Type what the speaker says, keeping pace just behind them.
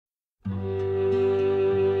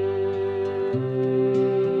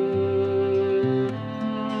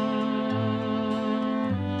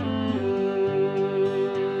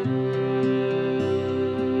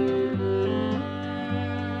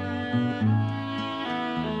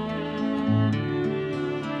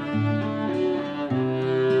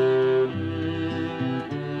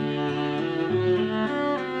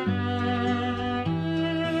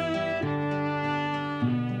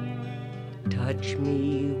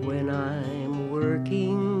I'm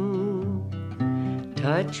working.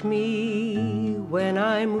 Touch me when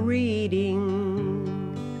I'm reading.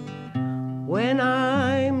 When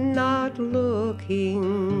I'm not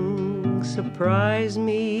looking, surprise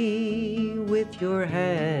me with your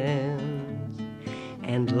hands,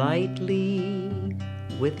 and lightly,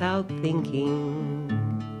 without thinking,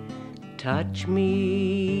 touch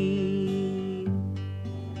me.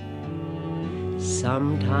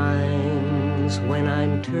 Sometimes when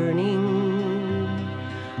I'm turning,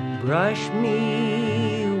 brush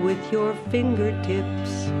me with your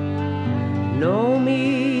fingertips. Know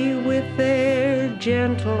me with their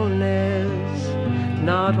gentleness,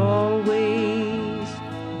 not always,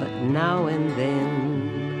 but now and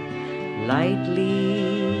then,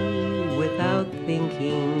 lightly, without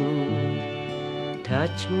thinking,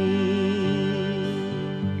 touch me.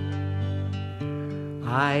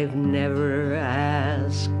 I've never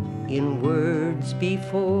asked in words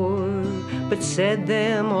before, but said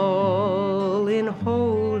them all in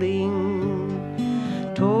holding,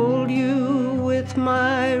 told you with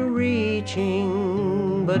my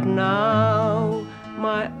reaching, but now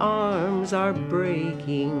my arms are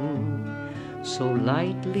breaking, so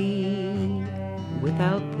lightly,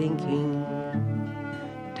 without thinking,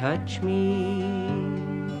 touch me.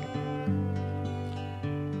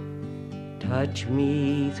 Touch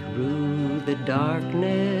me through the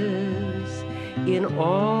darkness in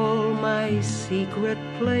all my secret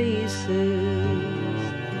places.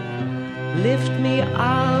 Lift me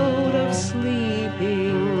out of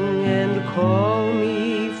sleeping and call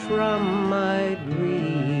me from my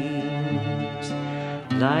dreams.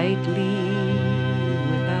 Lightly,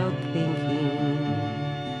 without thinking,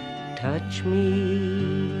 touch me.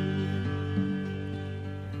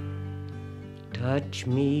 Touch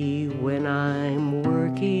me when I'm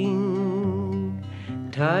working.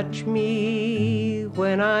 Touch me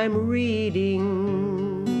when I'm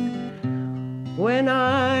reading. When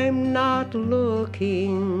I'm not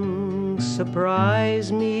looking,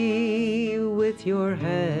 surprise me with your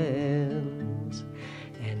hands,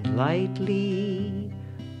 and lightly,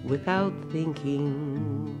 without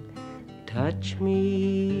thinking, touch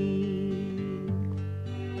me.